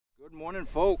Good morning,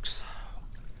 folks.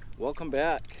 Welcome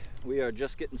back. We are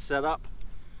just getting set up.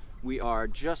 We are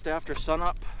just after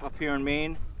sunup up here in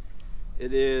Maine.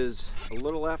 It is a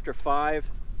little after 5,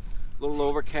 a little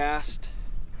overcast,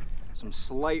 some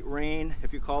slight rain,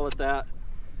 if you call it that.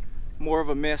 More of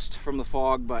a mist from the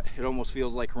fog, but it almost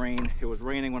feels like rain. It was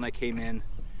raining when I came in.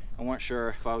 I wasn't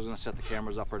sure if I was going to set the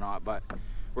cameras up or not, but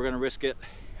we're going to risk it.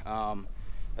 I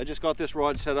just got this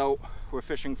rod set out. We're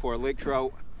fishing for lake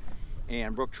trout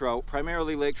and brook trout,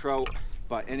 primarily lake trout,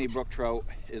 but any brook trout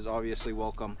is obviously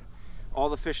welcome. All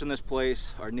the fish in this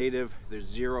place are native. There's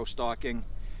zero stocking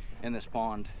in this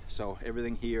pond, so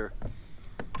everything here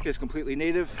is completely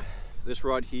native. This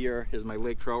rod here is my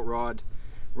lake trout rod,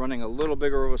 running a little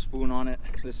bigger of a spoon on it.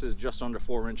 This is just under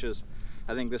 4 inches.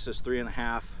 I think this is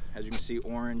 3.5. As you can see,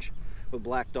 orange with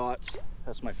black dots.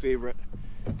 That's my favorite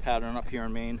pattern up here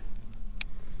in Maine.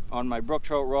 On my brook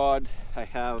trout rod, I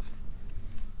have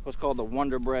what's called the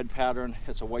Wonder Bread pattern.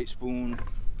 It's a white spoon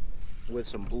with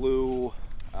some blue,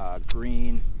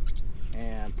 green,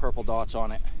 and purple dots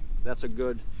on it. That's a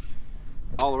good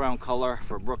all-around color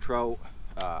for brook trout.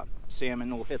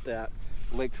 Salmon will hit that.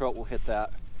 Lake trout will hit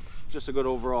that. Just a good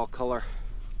overall color.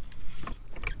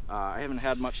 I haven't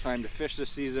had much time to fish this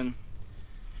season.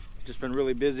 Just been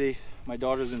really busy. My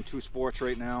daughter's in 2 sports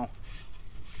right now,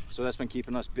 so that's been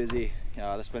keeping us busy.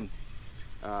 That's been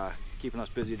keeping us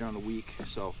busy during the week.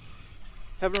 So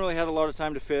haven't really had a lot of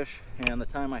time to fish, and the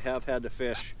time I have had to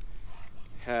fish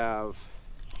have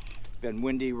been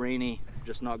windy, rainy,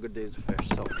 just not good days to fish.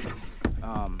 So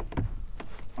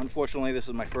unfortunately, this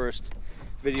is my first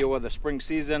video of the spring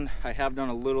season. I have done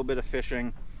a little bit of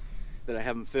fishing that I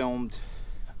haven't filmed.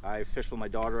 I fished with my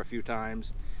daughter a few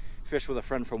times, fished with a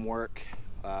friend from work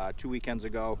 2 weekends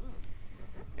ago,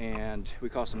 and we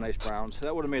caught some nice browns.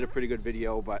 That would have made a pretty good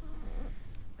video, but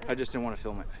I just didn't want to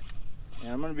film it.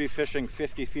 And I'm going to be fishing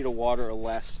 50 feet of water or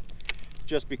less,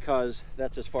 just because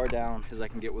that's as far down as I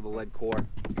can get with a lead core.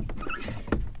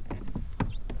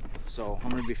 So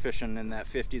I'm going to be fishing in that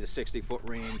 50 to 60 foot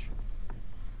range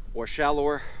or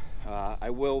shallower. I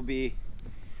will be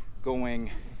going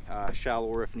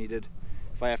shallower if needed.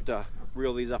 If I have to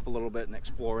reel these up a little bit and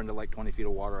explore into like 20 feet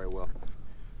of water, I will.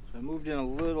 So I moved in a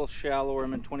little shallower.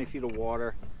 I'm in 20 feet of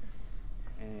water,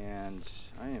 and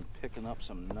I am picking up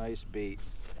some nice bait.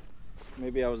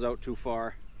 Maybe I was out too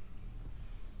far.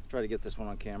 Try to get this one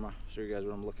on camera, show you guys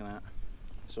what I'm looking at.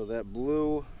 So that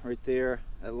blue right there,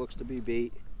 that looks to be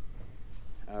bait.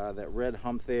 That red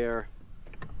hump there,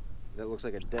 that looks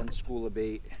like a dense school of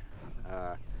bait.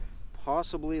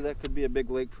 Possibly that could be a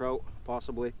big lake trout,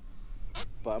 possibly.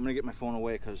 But I'm gonna get my phone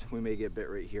away because we may get bit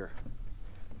right here.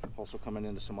 Also coming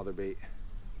into some other bait.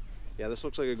 Yeah, this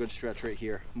looks like a good stretch right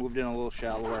here. Moved in a little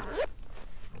shallower.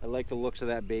 I like the looks of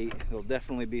that bait. There'll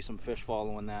definitely be some fish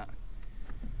following that.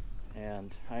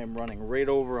 And I am running right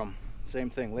over them.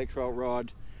 Same thing, lake trout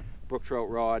rod, brook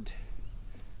trout rod.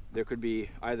 There could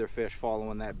be either fish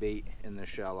following that bait in this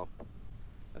shallow.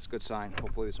 That's a good sign.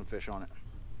 Hopefully there's some fish on it.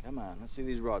 Come on, let's see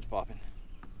these rods popping.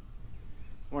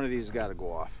 One of these has got to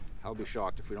go off. I'll be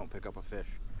shocked if we don't pick up a fish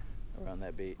around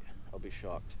that bait. I'll be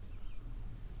shocked.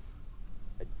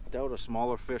 I doubt a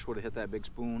smaller fish would have hit that big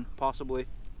spoon, possibly.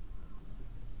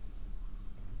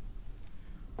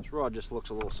 This rod just looks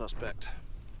a little suspect.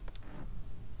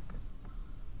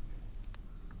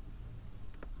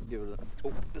 Give it a,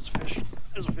 oh, there's a fish.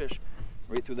 There's a fish.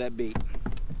 Right through that bait.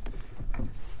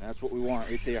 That's what we want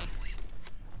right there.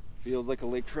 Feels like a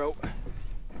lake trout.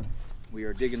 We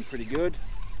are digging pretty good.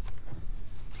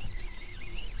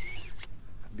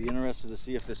 I'd be interested to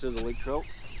see if this is a lake trout,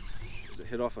 because it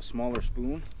hit off a smaller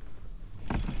spoon.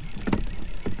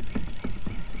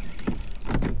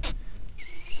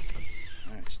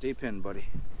 Alright, stay pinned, buddy.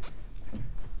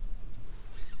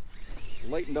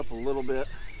 Lightened up a little bit.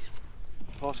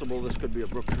 Possible this could be a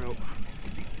brook trout.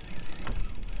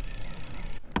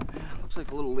 Yeah, looks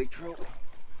like a little lake trout.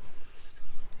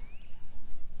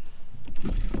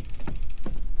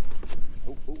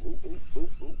 Oh, oh, oh, oh, oh,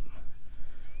 oh.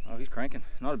 Oh, he's cranking.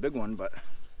 Not a big one, but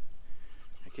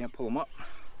I can't pull him up.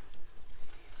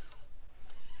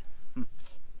 Come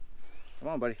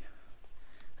on, buddy.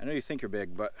 I know you think you're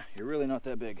big, but you're really not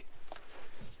that big.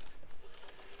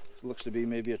 This looks to be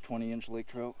maybe a 20-inch lake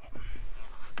trout.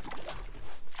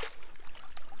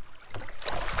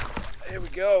 There we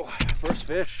go. First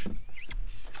fish.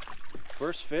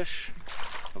 First fish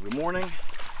of the morning.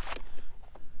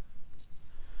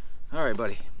 All right,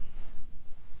 buddy.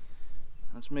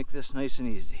 Let's make this nice and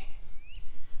easy.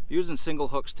 Using single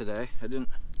hooks today. I didn't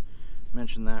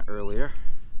mention that earlier.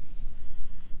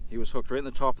 He was hooked right in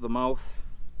the top of the mouth.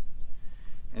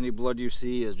 Any blood you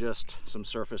see is just some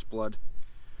surface blood.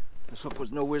 This hook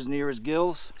was nowhere near his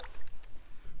gills.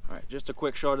 All right, just a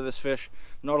quick shot of this fish.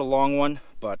 Not a long one,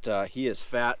 but he is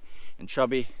fat and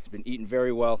chubby. He's been eating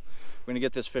very well. We're gonna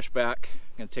get this fish back.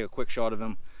 I'm gonna take a quick shot of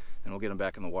him and we'll get him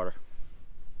back in the water.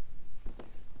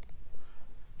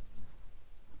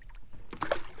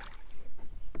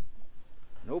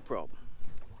 No problem.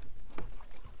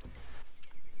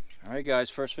 All right guys,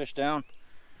 first fish down.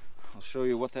 I'll show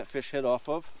you what that fish hit off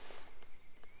of.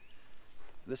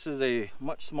 This is a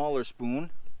much smaller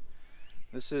spoon.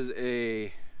 This is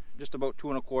a just about 2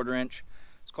 1/4 inch.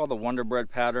 It's called the Wonder Bread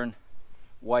pattern.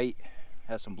 White,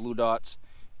 has some blue dots,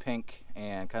 pink,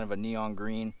 and kind of a neon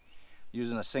green.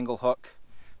 Using a single hook.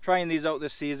 Trying these out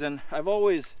this season. I've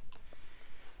always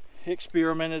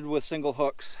experimented with single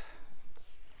hooks,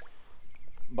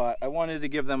 but I wanted to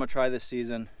give them a try this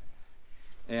season.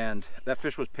 And that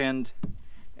fish was pinned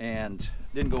and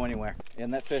didn't go anywhere.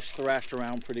 And that fish thrashed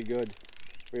around pretty good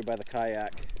right by the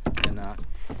kayak, and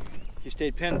he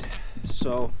stayed pinned.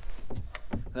 So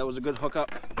that was a good hookup.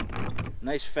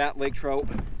 Nice fat lake trout.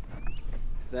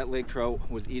 That lake trout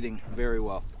was eating very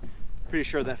well. Pretty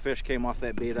sure that fish came off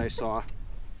that bait I saw.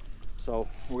 So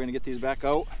we're gonna get these back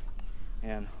out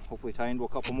and hopefully tie into a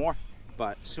couple more.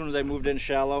 But as soon as I moved in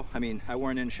shallow, I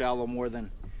weren't in shallow more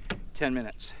than 10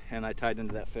 minutes and I tied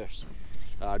into that fish.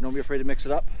 Don't be afraid to mix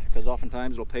it up, because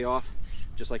oftentimes it'll pay off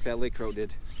just like that lake trout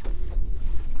did.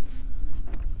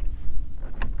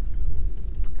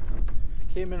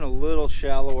 I came in a little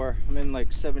shallower. I'm in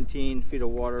like 17 feet of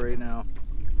water right now.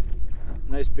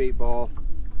 Nice bait ball.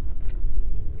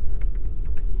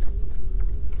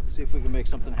 Let's see if we can make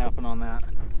something happen on that.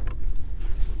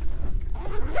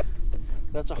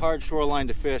 That's a hard shoreline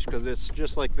to fish because it's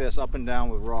just like this, up and down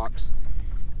with rocks.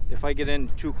 If I get in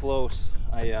too close,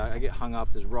 I get hung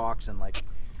up. There's rocks and like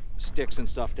sticks and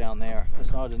stuff down there.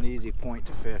 It's not an easy point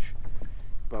to fish,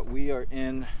 but we are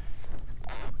in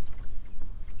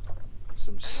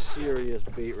some serious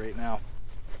bait right now.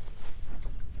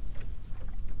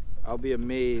 I'll be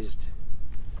amazed.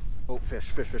 Oh,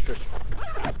 fish.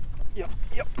 Yep.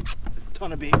 A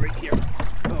ton of bait right here.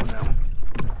 Oh no.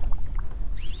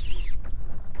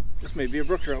 This may be a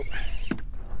brook trout.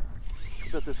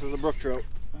 I bet this is a brook trout.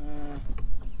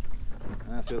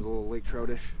 That feels a little lake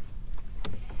troutish.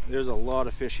 There's a lot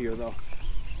of fish here though.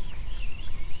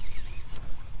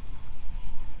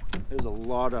 There's a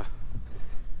lot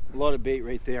of bait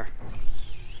right there.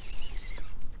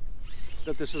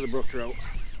 Bet this is a brook trout.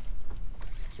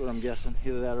 That's what I'm guessing.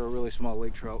 Either that or a really small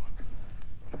lake trout.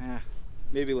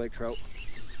 Maybe lake trout.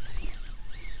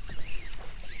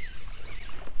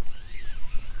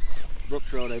 Brook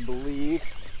trout, I believe,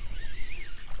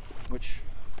 which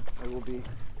I will be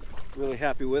really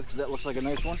happy with because that looks like a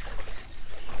nice one.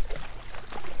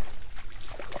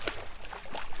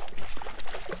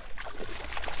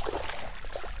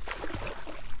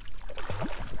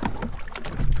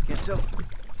 Can't tell.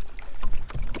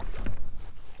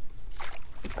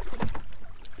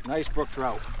 Nice brook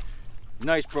trout.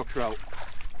 Nice brook trout.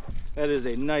 That is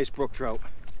a nice brook trout.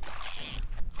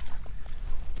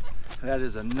 That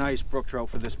is a nice brook trout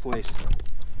for this place.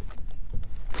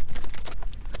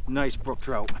 Nice brook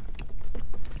trout.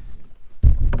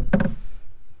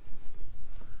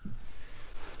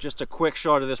 Just a quick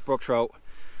shot of this brook trout,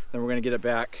 then we're gonna get it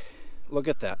back. Look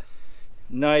at that.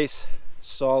 Nice,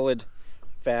 solid,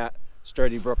 fat,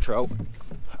 sturdy brook trout.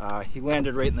 He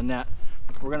landed right in the net.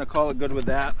 We're gonna call it good with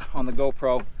that on the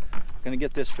GoPro. Gonna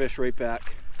get this fish right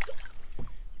back.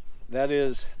 That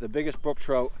is the biggest brook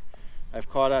trout I've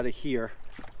caught out of here.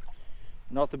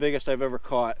 Not the biggest I've ever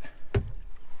caught,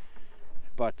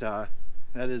 but that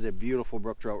is a beautiful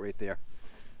brook trout right there.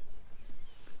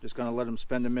 Just gonna let him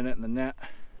spend a minute in the net.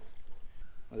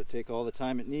 Let it take all the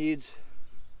time it needs.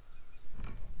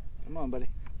 Come on, buddy.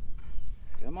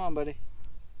 Come on, buddy.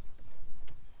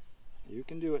 You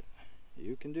can do it.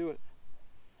 You can do it.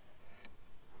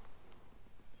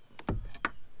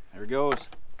 There it goes.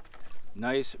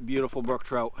 Nice, beautiful brook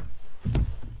trout.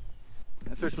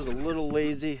 That fish was a little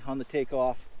lazy on the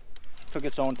takeoff. Took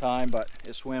its own time, but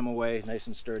it swam away nice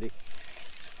and sturdy.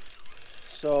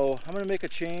 So I'm gonna make a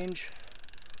change.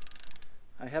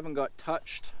 I haven't got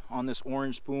touched on this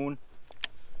orange spoon.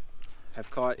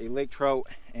 I've caught a lake trout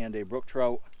and a brook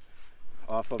trout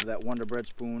off of that Wonder Bread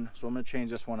spoon. So I'm gonna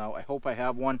change this one out. I hope I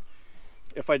have one.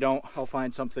 If I don't, I'll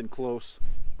find something close.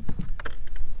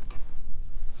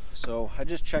 So I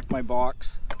just checked my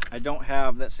box. I don't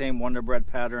have that same Wonder Bread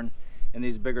pattern in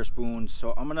these bigger spoons.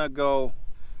 So I'm gonna go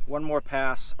one more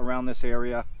pass around this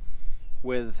area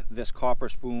with this copper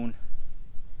spoon.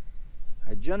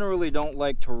 I generally don't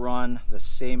like to run the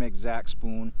same exact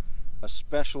spoon,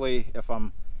 especially if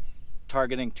I'm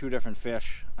targeting two different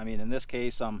fish. I mean, in this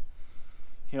case, I'm,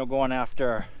 you know, going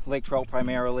after lake trout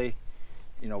primarily.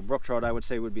 You know, brook trout I would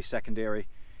say would be secondary.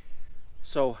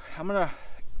 So I'm gonna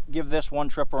give this one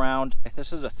trip around.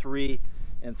 This is a 3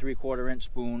 3/4 inch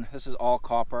spoon. This is all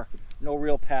copper, no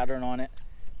real pattern on it.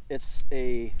 It's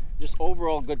a just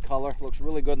overall good color, looks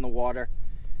really good in the water.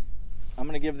 I'm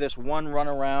gonna give this one run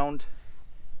around.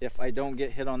 If I don't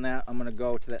get hit on that, I'm gonna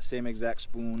go to that same exact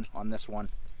spoon on this one.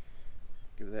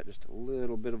 Give that just a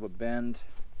little bit of a bend.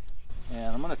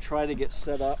 And I'm gonna try to get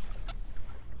set up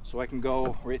so I can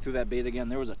go right through that bait again.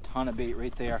 There was a ton of bait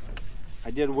right there. I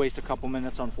did waste a couple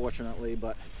minutes, unfortunately,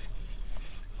 but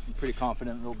I'm pretty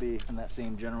confident they'll be in that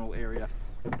same general area.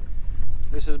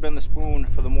 This has been the spoon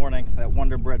for the morning, that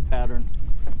Wonder Bread pattern.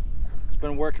 It's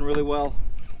been working really well.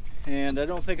 And I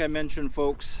don't think I mentioned,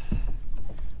 folks,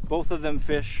 both of them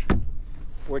fish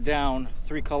were down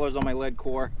 3 colors on my lead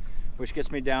core, which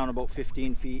gets me down about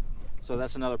 15 feet. So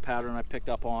that's another pattern I picked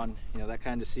up on. You know, that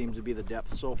kind of seems to be the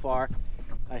depth so far.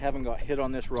 I haven't got hit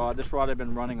on this rod. This rod I've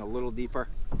been running a little deeper.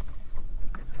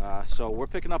 So we're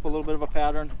picking up a little bit of a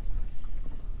pattern.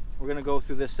 We're gonna go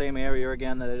through this same area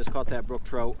again that I just caught that brook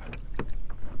trout.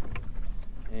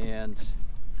 And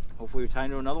hopefully we tie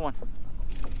into another one.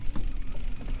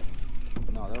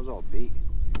 No, that was all bait.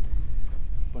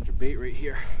 Bunch of bait right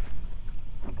here.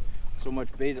 So much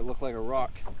bait it looked like a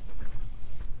rock.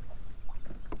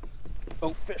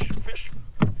 Oh, fish, fish.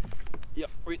 Yep,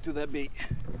 right through that bait.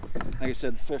 Like I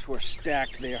said, the fish were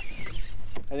stacked there.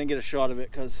 I didn't get a shot of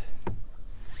it because I'm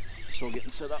still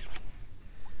getting set up.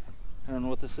 I don't know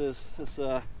what this is. This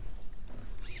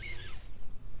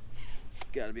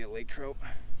gotta be a lake trout.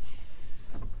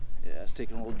 Yeah, it's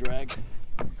taking a little drag.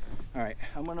 All right,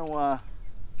 I'm gonna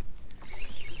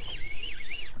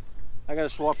I gotta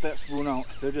swap that spoon out.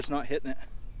 They're just not hitting it.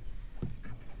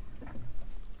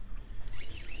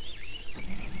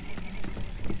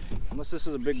 Unless this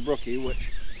is a big brookie,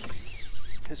 which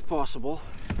is possible.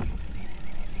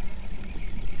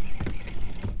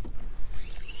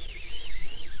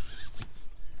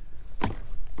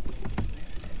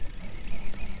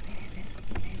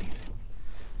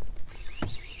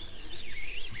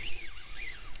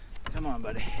 Come on,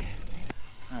 buddy.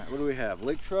 All right, what do we have?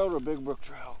 Lake trout or big brook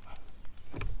trout?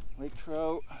 Lake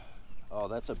trout. Oh,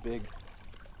 that's a big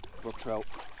brook trout.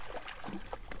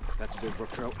 That's a big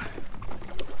brook trout.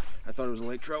 I thought it was a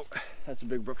lake trout. That's a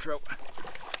big brook trout.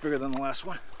 It's bigger than the last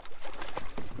one.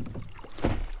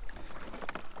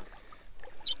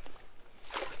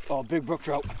 Oh, big brook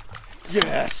trout.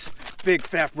 Yes! Big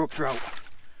fat brook trout.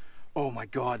 Oh my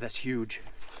God, that's huge.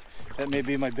 That may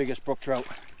be my biggest brook trout.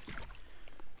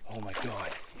 Oh my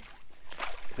God.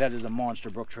 That is a monster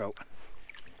brook trout.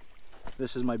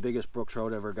 This is my biggest brook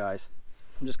trout ever, guys.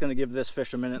 I'm just gonna give this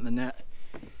fish a minute in the net.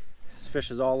 This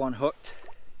fish is all unhooked.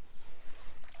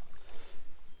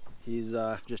 He's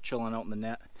just chilling out in the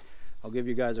net. I'll give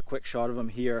you guys a quick shot of him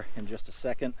here in just a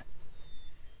second.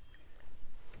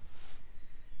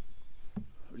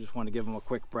 I just want to give him a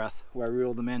quick breath where I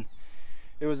reeled him in.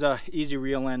 It was a easy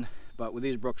reel in, but with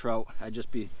these brook trout, I'd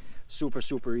just be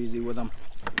super easy with them.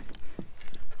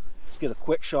 Let's get a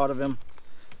quick shot of him.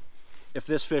 If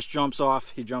this fish jumps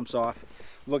off, he jumps off.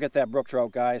 Look at that brook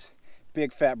trout, guys.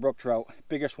 Big fat brook trout.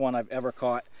 Biggest one I've ever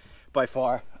caught by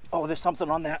far. Oh, there's something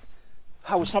on that.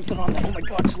 How was something on that? Oh my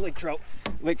God, it's a lake trout.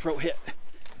 Lake trout hit.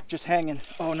 Just hanging.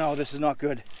 Oh no, this is not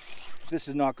good. This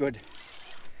is not good.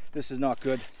 This is not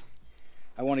good.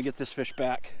 I want to get this fish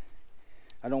back.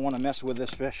 I don't want to mess with this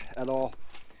fish at all.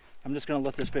 I'm just going to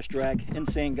let this fish drag.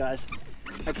 Insane, guys.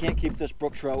 I can't keep this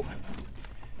brook trout.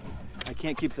 I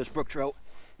can't keep this brook trout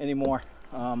anymore.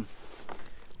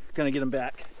 Gonna get him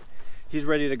back. He's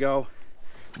ready to go.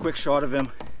 Quick shot of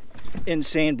him.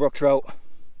 Insane brook trout.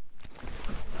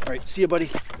 All right, see you, buddy.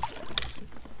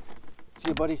 See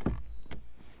you, buddy.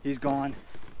 He's gone.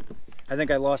 I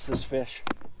think I lost this fish.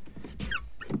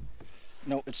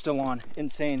 No, it's still on.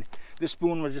 Insane. This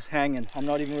spoon was just hanging. I'm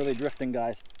not even really drifting,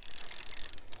 guys.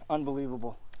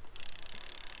 Unbelievable.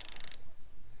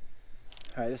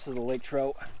 All right, this is a lake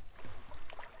trout.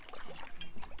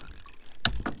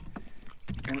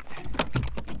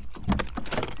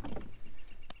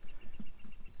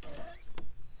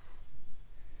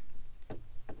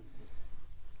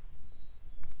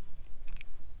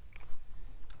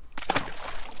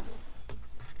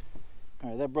 All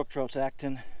right, that brook trout's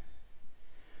acting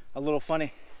a little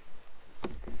funny.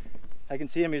 I can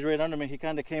see him, he's right under me. He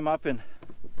kind of came up and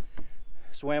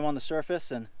swam on the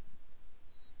surface, and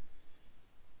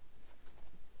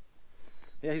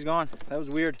yeah, he's gone. That was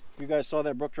weird. You guys saw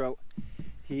that brook trout.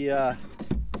 He kind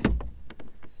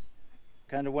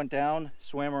of went down,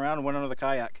 swam around, and went under the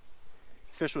kayak.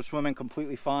 Fish was swimming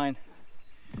completely fine.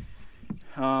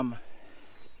 I'm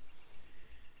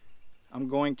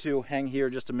going to hang here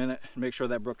just a minute and make sure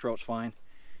that brook trout's fine.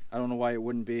 I don't know why it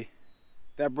wouldn't be.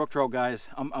 That brook trout, guys,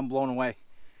 I'm blown away.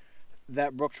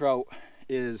 That brook trout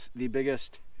is the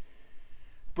biggest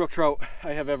brook trout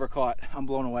I have ever caught. I'm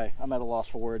blown away. I'm at a loss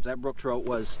for words. That brook trout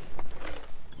was,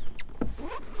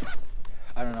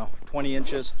 I don't know, 20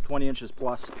 inches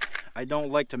plus. I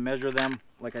don't like to measure them,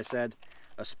 like I said,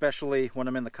 especially when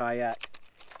I'm in the kayak.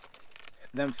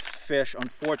 Them fish,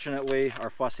 unfortunately, are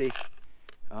fussy.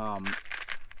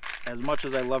 As much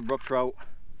as I love brook trout,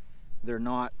 they're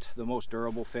not the most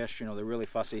durable fish. You know, they're really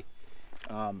fussy.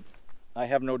 I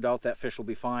have no doubt that fish will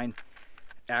be fine.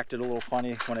 Acted a little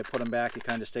funny when I put him back. He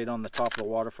kind of stayed on the top of the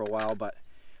water for a while, but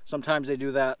sometimes they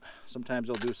do that. Sometimes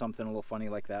they'll do something a little funny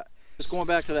like that. Just going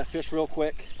back to that fish real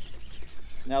quick,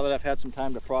 now that I've had some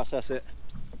time to process it,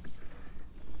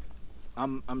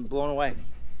 I'm blown away.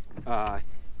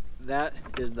 That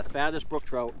is the fattest brook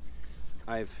trout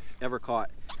I've ever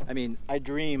caught. I mean, I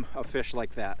dream of fish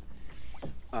like that.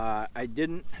 I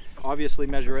didn't obviously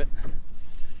measure it.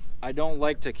 I don't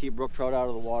like to keep brook trout out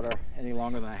of the water any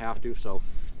longer than I have to, so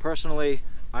personally,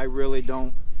 I really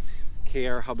don't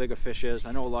care how big a fish is.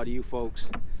 I know a lot of you folks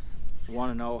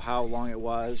want to know how long it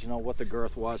was, you know, what the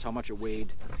girth was, how much it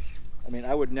weighed. I mean,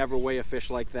 I would never weigh a fish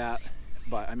like that,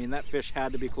 but I mean, that fish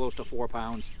had to be close to 4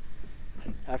 pounds.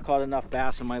 I've caught enough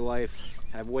bass in my life.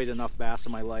 I've weighed enough bass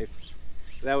in my life.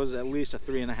 That was at least a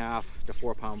 3.5 to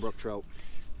 4 pound brook trout.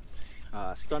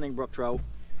 Stunning brook trout.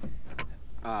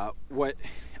 What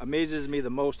amazes me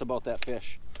the most about that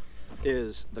fish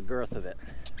is the girth of it.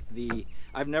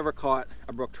 I've never caught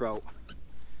a brook trout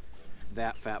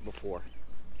that fat before.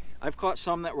 I've caught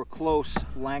some that were close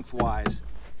lengthwise,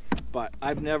 but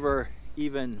I've never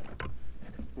even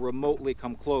remotely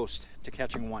come close to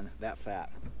catching one that fat.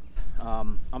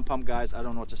 I'm pumped, guys. I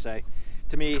don't know what to say.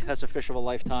 To me, that's a fish of a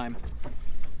lifetime.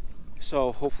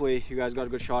 So hopefully you guys got a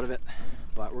good shot of it,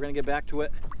 but we're gonna get back to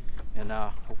it and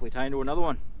hopefully tie into another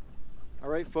one. All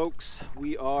right, folks,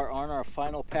 we are on our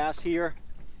final pass here.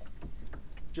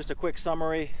 Just a quick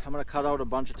summary. I'm gonna cut out a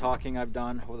bunch of talking I've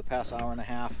done over the past hour and a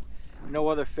half. No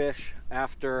other fish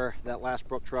after that last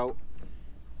brook trout.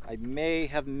 I may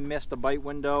have missed a bite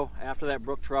window after that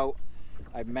brook trout.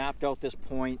 I mapped out this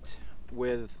point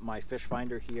with my fish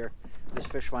finder here. This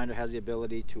fish finder has the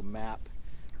ability to map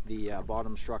the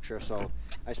bottom structure, so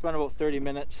I spent about 30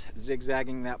 minutes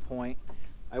zigzagging that point.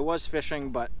 I was fishing,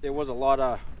 but it was a lot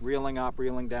of reeling up,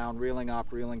 reeling down, reeling up,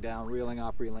 reeling down, reeling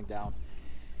up, reeling down.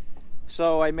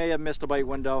 So I may have missed a bite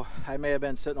window. I may have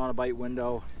been sitting on a bite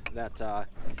window that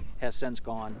has since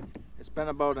gone. It's been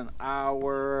about an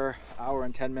hour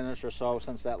and 10 minutes or so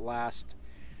since that last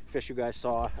fish you guys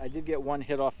saw. I did get one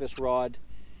hit off this rod.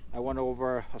 I went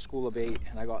over a school of bait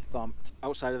and I got thumped.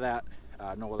 Outside of that,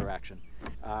 no other action.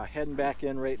 Heading back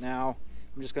in right now.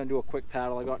 I'm just going to do a quick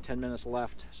paddle. I got 10 minutes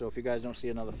left, so if you guys don't see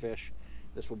another fish,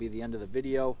 this will be the end of the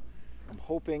video. I'm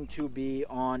hoping to be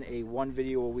on a 1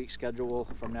 video a week schedule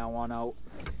from now on out.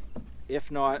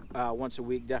 If not once a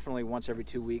week, definitely once every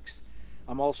 2 weeks.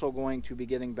 I'm also going to be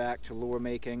getting back to lure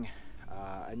making.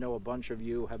 I know a bunch of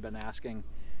you have been asking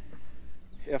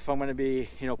if I'm going to be,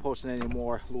 posting any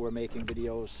more lure making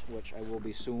videos, which I will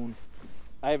be soon.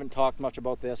 I haven't talked much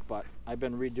about this, but I've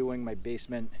been redoing my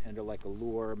basement into like a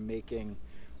lure making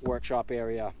workshop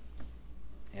area,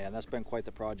 and that's been quite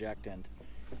the project, and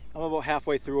I'm about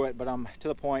halfway through it, but I'm to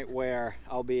the point where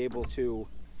I'll be able to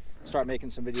start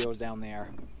making some videos down there.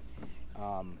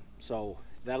 So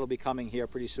that'll be coming here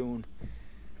pretty soon,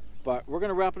 but we're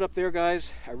gonna wrap it up there,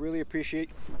 guys. I really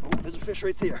appreciate, there's a fish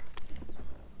right there.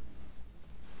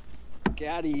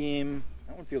 Got him.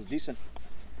 That one feels decent.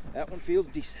 That one feels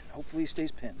decent. Hopefully he stays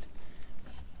pinned.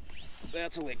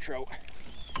 That's a lake trout.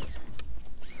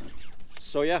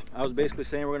 So yeah, I was basically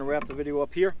saying we're going to wrap the video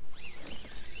up here,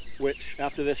 which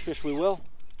after this fish we will.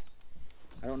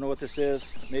 I don't know what this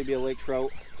is. Maybe a lake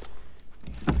trout.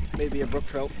 Maybe a brook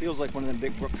trout. Feels like one of them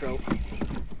big brook trout.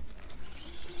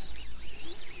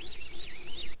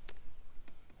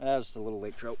 That's just a little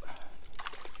lake trout.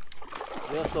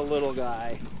 Just a little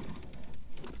guy.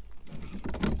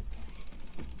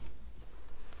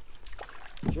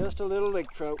 Just a little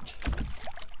lake trout.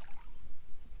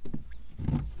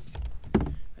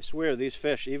 I swear these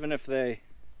fish, even if they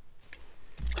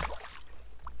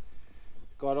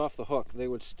got off the hook, they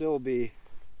would still be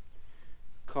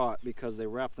caught because they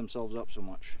wrap themselves up so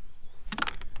much.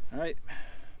 All right.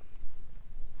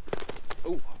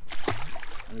 Oh,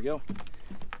 there we go.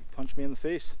 Punch me in the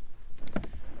face.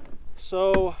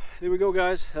 So there we go,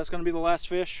 guys. That's going to be the last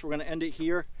fish. We're going to end it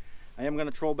here. I am going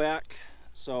to troll back.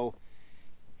 So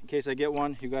case I get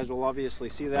one. You guys will obviously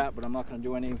see that, but I'm not going to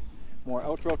do any more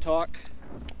outro talk.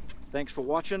 Thanks for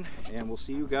watching, and we'll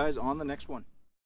see you guys on the next one.